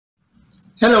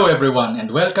Hello everyone and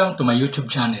welcome to my YouTube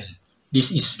channel. This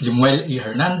is Limuel E.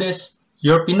 Hernandez,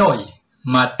 your Pinoy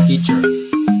math teacher.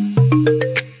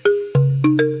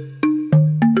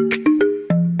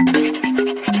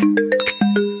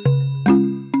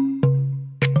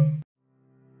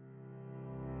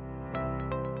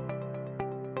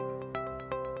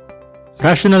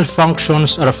 Rational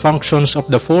functions are functions of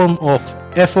the form of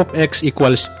f of x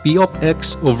equals p of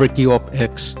x over q of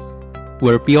x,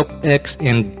 where p of x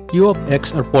and q of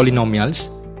x are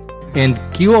polynomials, and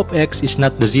q of x is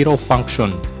not the zero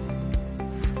function.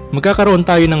 Magkakaroon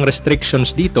tayo ng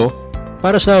restrictions dito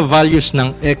para sa values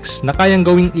ng x na kayang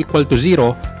gawing equal to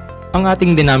 0 ang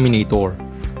ating denominator.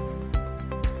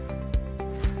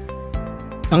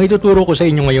 Ang ituturo ko sa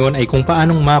inyo ngayon ay kung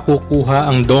paanong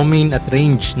makukuha ang domain at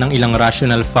range ng ilang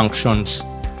rational functions.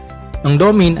 Ang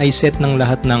domain ay set ng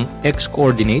lahat ng x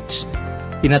coordinates,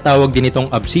 tinatawag din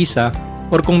itong abscissa,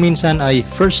 or kung minsan ay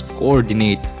first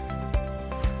coordinate.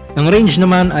 Ang range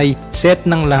naman ay set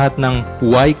ng lahat ng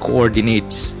y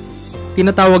coordinates,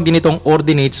 tinatawag din itong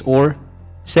ordinates or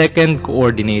second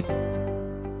coordinate.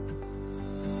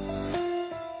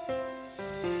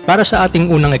 Para sa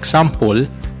ating unang example,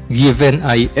 given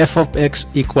ay f of x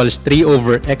equals 3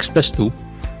 over x plus 2,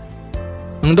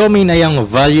 ang domain ay ang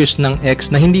values ng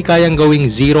x na hindi kayang gawing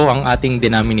 0 ang ating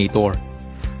denominator.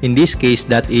 In this case,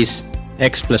 that is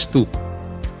x plus 2.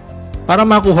 Para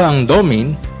makuha ang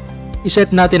domain,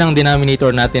 iset natin ang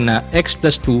denominator natin na x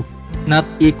plus 2 not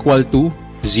equal to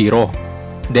 0.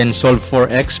 Then solve for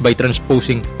x by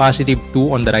transposing positive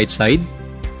 2 on the right side.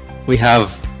 We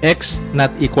have x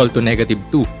not equal to negative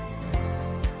 2.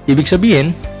 Ibig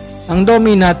sabihin, ang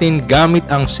domain natin gamit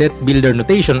ang set builder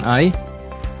notation ay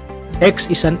x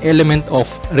is an element of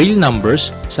real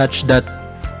numbers such that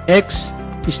x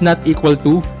is not equal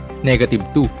to negative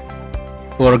 2.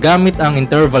 Or gamit ang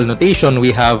interval notation,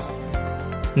 we have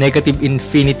negative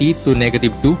infinity to negative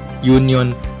 2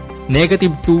 union negative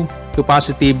 2 to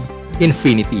positive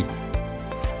infinity.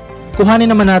 Kuhanin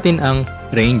naman natin ang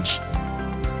range.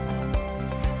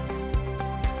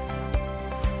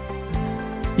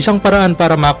 Isang paraan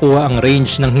para makuha ang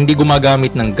range ng hindi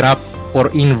gumagamit ng graph or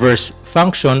inverse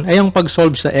function ay ang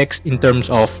pag-solve sa x in terms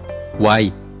of y.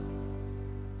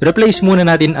 Replace muna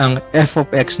natin ang f of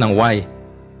x ng y.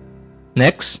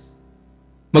 Next,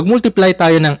 mag-multiply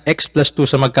tayo ng x plus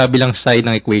 2 sa magkabilang side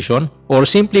ng equation or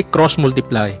simply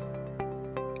cross-multiply.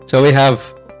 So we have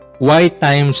y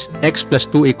times x plus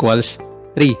 2 equals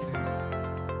 3.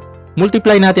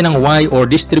 Multiply natin ang y or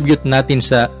distribute natin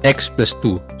sa x plus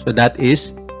 2. So that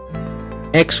is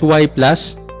xy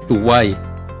plus 2y.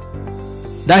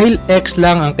 Dahil x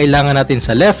lang ang kailangan natin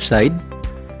sa left side,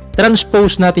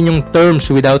 transpose natin yung terms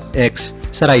without x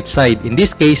sa right side. In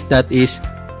this case, that is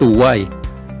 2y.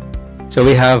 So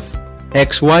we have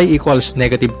xy equals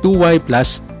negative 2y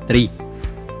plus 3.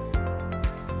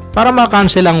 Para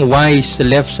makancel ang y sa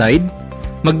left side,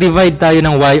 mag-divide tayo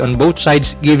ng y on both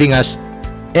sides, giving us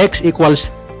x equals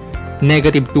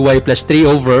negative 2y plus 3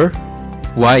 over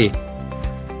y.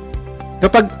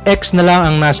 Kapag x na lang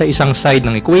ang nasa isang side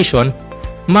ng equation,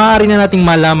 maaari na nating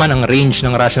malaman ang range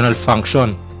ng rational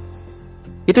function.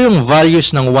 Ito yung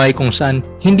values ng y kung saan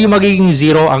hindi magiging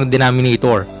 0 ang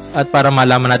denominator. At para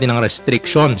malaman natin ang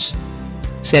restrictions,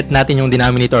 set natin yung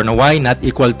denominator na y not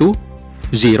equal to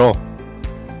 0.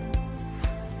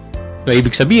 So,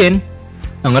 ibig sabihin,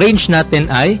 ang range natin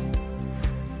ay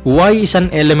y is an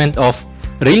element of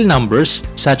real numbers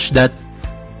such that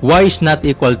y is not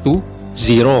equal to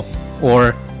 0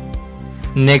 or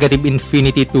negative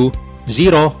infinity to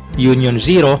 0 union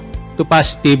 0 to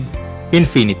positive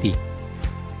infinity.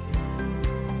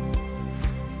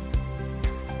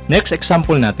 Next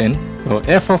example natin, so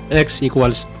f of x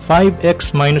equals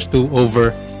 5x minus 2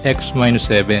 over x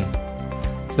minus 7.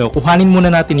 So kuhanin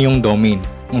muna natin yung domain.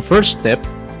 Ang first step,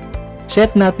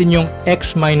 set natin yung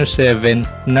x minus 7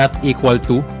 not equal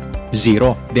to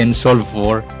 0. Then solve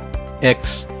for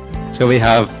x. So we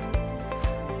have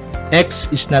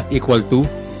x is not equal to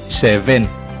 7.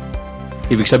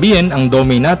 Ibig sabihin, ang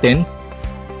domain natin,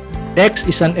 x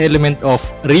is an element of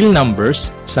real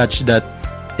numbers such that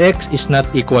x is not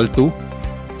equal to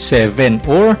 7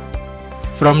 or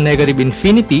from negative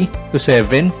infinity to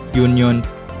 7 union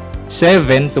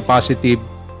 7 to positive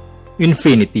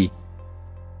infinity.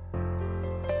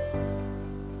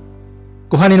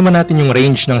 Kuhanin naman natin yung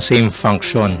range ng same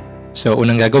function. So,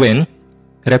 unang gagawin,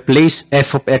 replace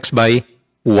f of x by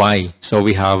y. So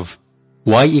we have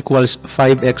y equals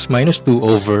 5x minus 2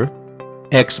 over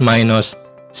x minus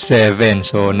 7.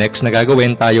 So next na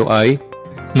gagawin tayo ay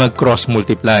mag-cross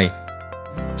multiply.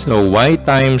 So y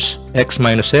times x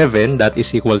minus 7, that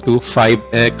is equal to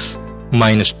 5x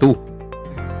minus 2.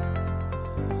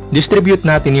 Distribute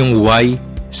natin yung y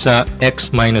sa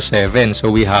x minus 7.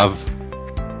 So we have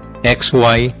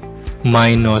xy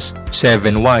minus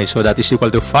 7y. So that is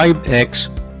equal to 5x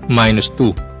minus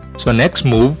 2. So next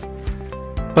move,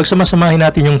 pagsamasamahin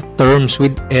natin yung terms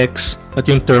with x at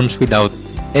yung terms without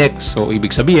x. So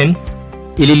ibig sabihin,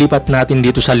 ililipat natin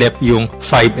dito sa left yung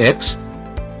 5x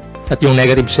at yung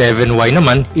negative 7y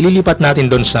naman, ililipat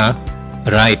natin doon sa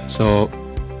right. So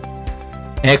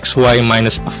xy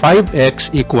minus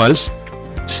 5x equals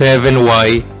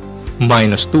 7y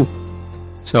minus 2.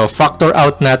 So factor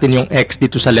out natin yung x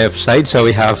dito sa left side. So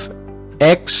we have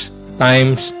x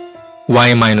times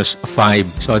y minus 5.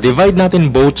 So divide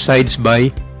natin both sides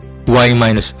by y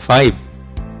minus 5.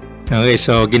 Okay,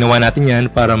 so ginawa natin yan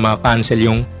para ma-cancel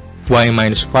yung y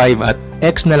minus 5 at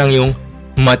x na lang yung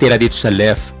matira dito sa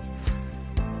left.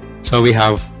 So we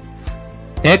have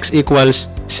x equals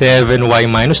 7y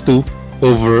minus 2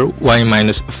 over y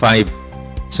minus 5.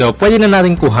 So pwede na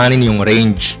natin kuhanin yung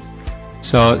range.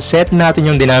 So set natin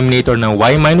yung denominator ng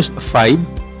y minus 5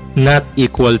 not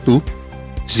equal to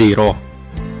 0.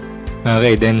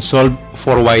 Okay, then solve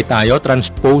for y tayo.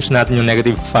 Transpose natin yung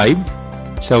negative 5.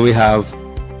 So we have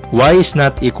y is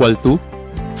not equal to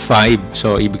 5.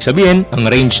 So ibig sabihin, ang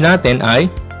range natin ay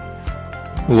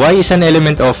y is an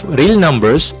element of real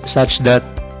numbers such that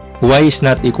y is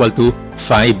not equal to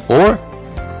 5, or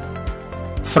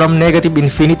from negative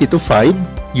infinity to 5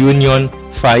 union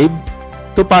 5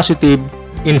 to positive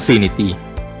infinity.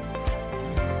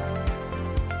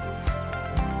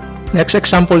 Next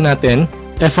example natin,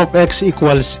 f of x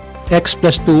equals x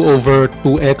plus 2 over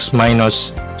 2x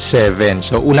minus 7.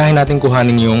 So unahin natin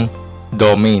kuhanin yung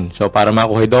domain. So para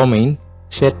makuha yung domain,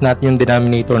 set natin yung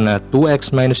denominator na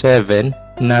 2x minus 7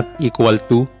 not equal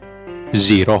to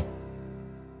 0.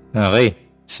 Okay,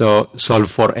 so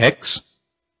solve for x.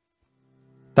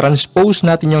 Transpose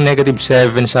natin yung negative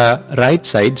 7 sa right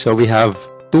side. So we have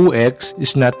 2x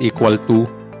is not equal to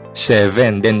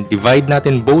 7. Then divide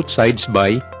natin both sides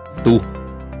by 2.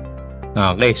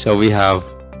 Okay, so we have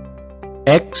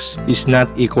x is not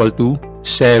equal to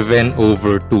 7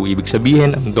 over 2. Ibig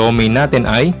sabihin, ang domain natin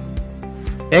ay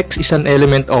x is an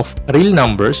element of real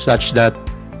numbers such that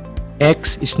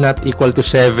x is not equal to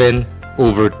 7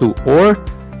 over 2, or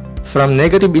from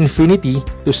negative infinity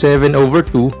to 7 over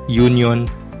 2 union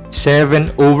 7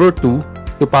 over 2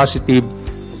 to positive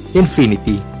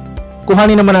infinity.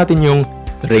 Kuhanin naman natin yung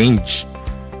range.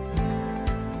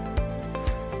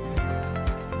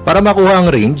 Para makuha ang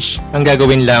range, ang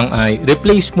gagawin lang ay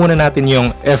replace muna natin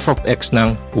yung f of x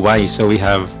ng y. So we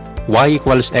have y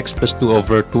equals x plus 2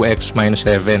 over 2x minus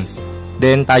 7.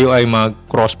 Then tayo ay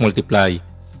mag-cross multiply.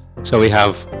 So we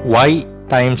have y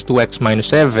times 2x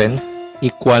minus 7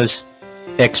 equals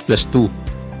x plus 2.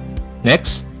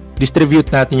 Next, distribute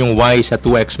natin yung y sa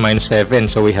 2x minus 7.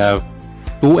 So we have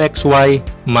 2xy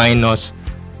minus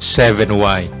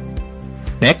 7y.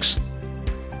 Next,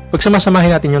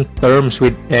 pagsamasamahin natin yung terms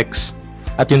with x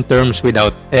at yung terms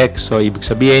without x. So ibig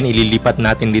sabihin, ililipat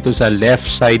natin dito sa left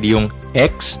side yung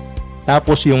x.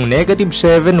 Tapos yung negative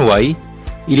 7y,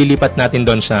 ililipat natin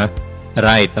doon sa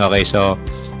right. Okay, so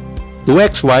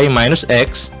 2xy minus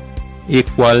x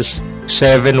equals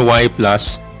 7y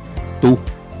plus 2.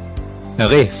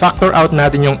 Okay, factor out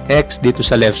natin yung x dito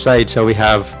sa left side. So we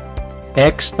have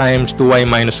x times 2y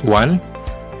minus 1.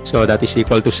 So that is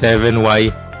equal to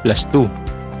 7y plus 2.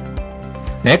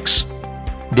 Next,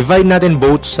 divide natin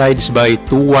both sides by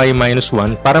 2y minus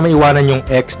 1 para maiwanan yung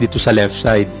x dito sa left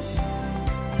side.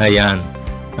 Ayan.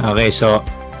 Okay, so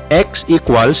x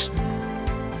equals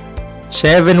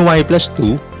 7y plus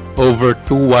 2 over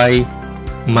 2y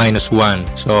minus 1.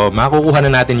 So, makukuha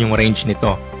na natin yung range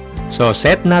nito. So,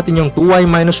 set natin yung 2y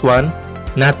minus 1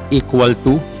 not equal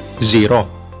to 0.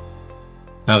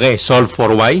 Okay, solve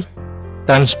for y.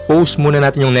 Transpose muna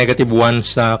natin yung negative 1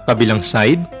 sa kabilang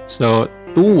side. So,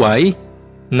 2y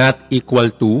not equal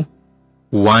to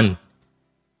 1.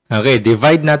 Okay,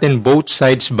 divide natin both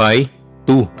sides by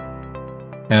 2.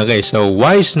 Okay, so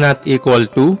y is not equal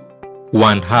to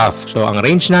 1/2. So, ang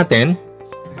range natin,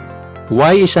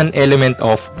 y is an element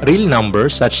of real number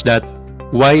such that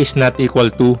y is not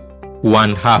equal to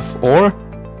 1/2, or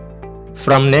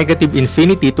from negative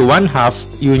infinity to 1/2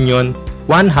 union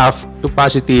 1/2 to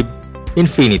positive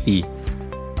infinity.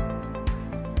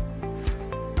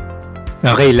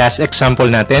 Okay, last example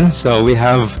natin. So we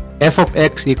have f of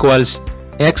x equals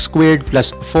x squared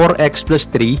plus 4x plus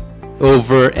 3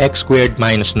 over x squared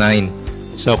minus 9.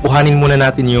 So kuhanin muna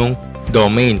natin yung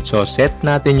domain. So set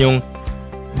natin yung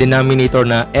denominator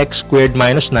na x squared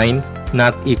minus 9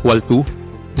 not equal to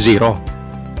 0.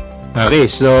 Okay,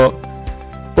 so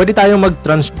pwede tayong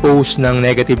mag-transpose ng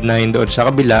negative 9 doon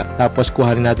sa kabila, tapos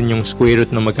kuhanin natin yung square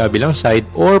root ng magkabilang side,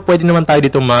 or pwede naman tayo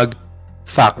dito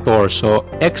mag-factor. So,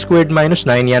 x squared minus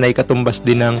 9, yan ay katumbas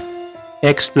din ng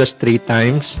x plus 3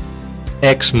 times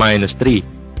x minus 3.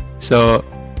 So,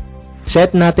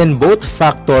 set natin both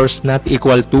factors not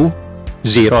equal to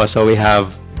 0. So, we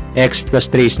have x plus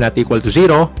 3 is not equal to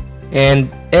 0, and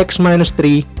x minus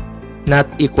 3 not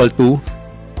equal to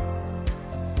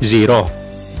 0.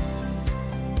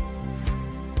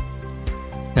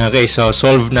 Okay, so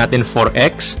solve natin for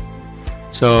x.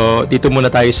 So, dito muna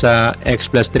tayo sa x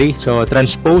plus 3. So,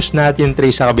 transpose natin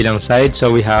 3 sa kabilang side. So,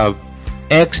 we have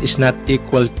x is not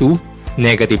equal to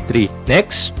negative 3.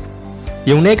 Next,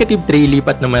 yung negative 3,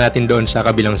 lipat naman natin doon sa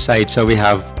kabilang side. So, we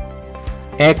have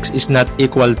x is not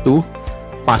equal to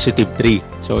positive 3.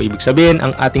 So, ibig sabihin,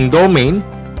 ang ating domain,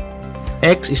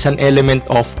 x is an element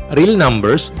of real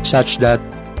numbers such that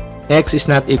x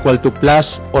is not equal to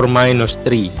plus or minus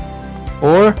 3.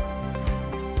 Or,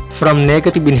 from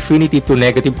negative infinity to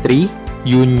negative 3,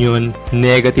 union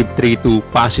negative 3 to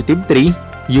positive 3,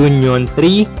 union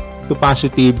 3 to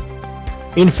positive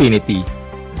infinity.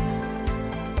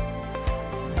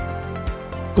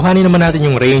 Kuhanin naman natin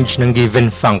yung range ng given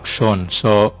function.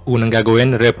 So, unang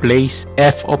gagawin, replace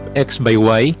f of x by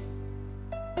y.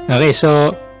 Okay,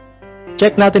 so,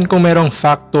 check natin kung merong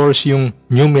factors yung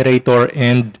numerator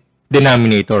and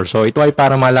denominator. So, ito ay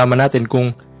para malaman natin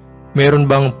kung meron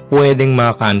bang pwedeng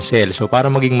makancel. So, para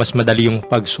maging mas madali yung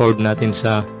pag-solve natin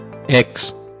sa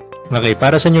x. Okay,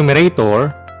 para sa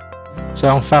numerator, so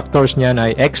ang factors niyan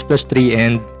ay x plus 3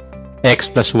 and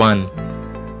x plus 1.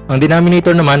 Ang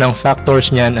denominator naman, ang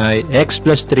factors niyan ay x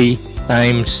plus 3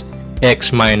 times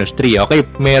x minus 3. Okay,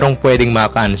 merong pwedeng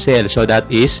makancel. So, that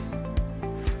is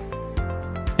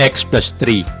x plus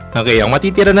 3. Okay, ang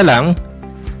matitira na lang,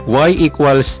 y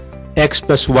equals x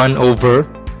plus 1 over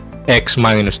x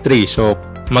minus 3. So,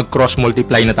 mag-cross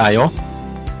multiply na tayo.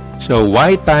 So,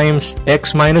 y times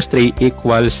x minus 3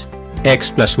 equals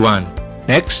x plus 1.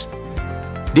 Next,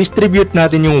 distribute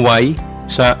natin yung y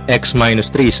sa x minus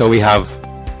 3. So, we have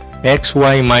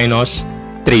xy minus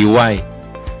 3y.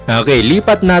 Okay,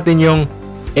 lipat natin yung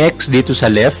x dito sa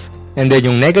left, and then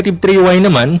yung negative 3y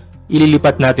naman,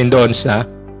 ililipat natin doon sa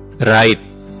right.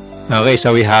 Okay,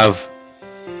 so we have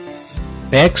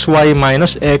xy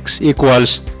minus x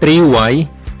equals 3y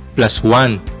plus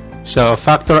 1. So,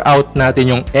 factor out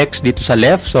natin yung x dito sa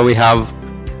left. So, we have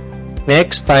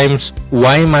x times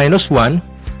y minus 1.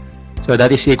 So,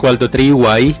 that is equal to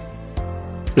 3y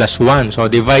plus 1.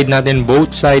 So, divide natin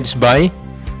both sides by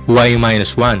y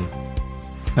minus 1.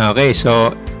 Okay,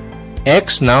 so,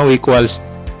 x now equals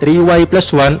 3y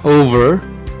plus 1 over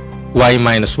y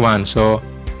minus 1. So,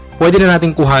 pwede na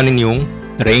natin kuhanin yung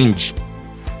range.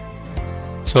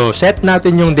 So, set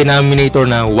natin yung denominator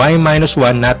na y minus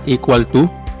 1 not equal to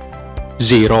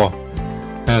 0.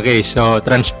 Okay, so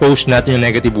transpose natin yung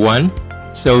negative 1.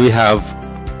 So, we have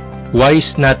y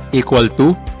is not equal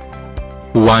to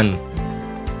 1.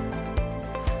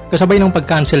 Kasabay ng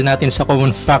pag-cancel natin sa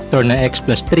common factor na x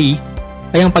plus 3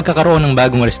 ay ang pagkakaroon ng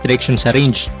bagong restriction sa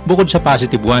range bukod sa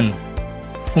positive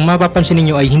 1. Kung mapapansin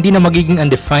niyo ay hindi na magiging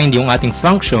undefined yung ating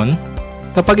function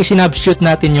kapag isinubstitute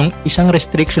natin yung isang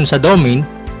restriction sa domain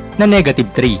na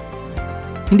negative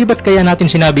 3. Hindi ba't kaya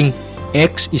natin sinabing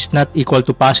x is not equal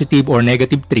to positive or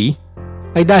negative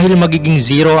 3 ay dahil magiging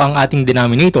 0 ang ating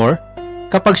denominator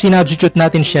kapag sinubstitute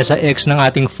natin siya sa x ng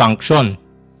ating function.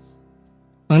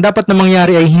 Ang dapat na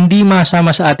mangyari ay hindi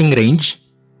masama sa ating range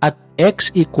at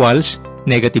x equals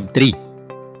negative 3.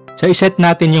 So, iset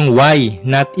natin yung y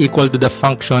not equal to the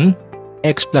function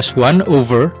x plus 1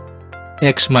 over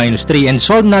x minus 3 and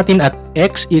solve natin at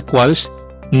x equals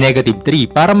negative 3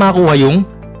 para makuha yung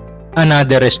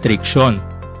another restriction.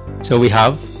 So, we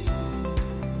have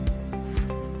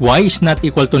y is not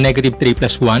equal to negative 3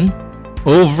 plus 1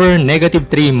 over negative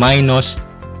 3 minus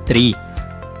 3.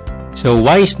 So,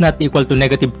 y is not equal to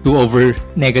negative 2 over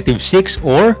negative 6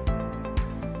 or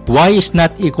y is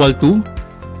not equal to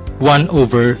 1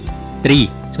 over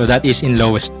 3. So, that is in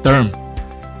lowest term.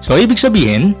 So, ibig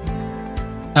sabihin,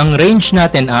 ang range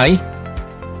natin ay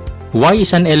y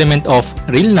is an element of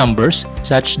real numbers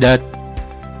such that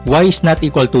y is not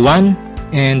equal to 1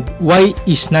 and y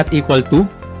is not equal to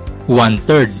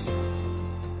 1/3.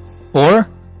 Or,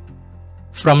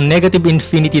 from negative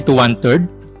infinity to 1/3,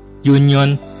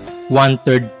 union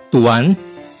 1/3 to 1,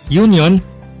 union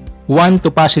 1 to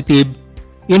positive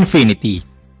infinity.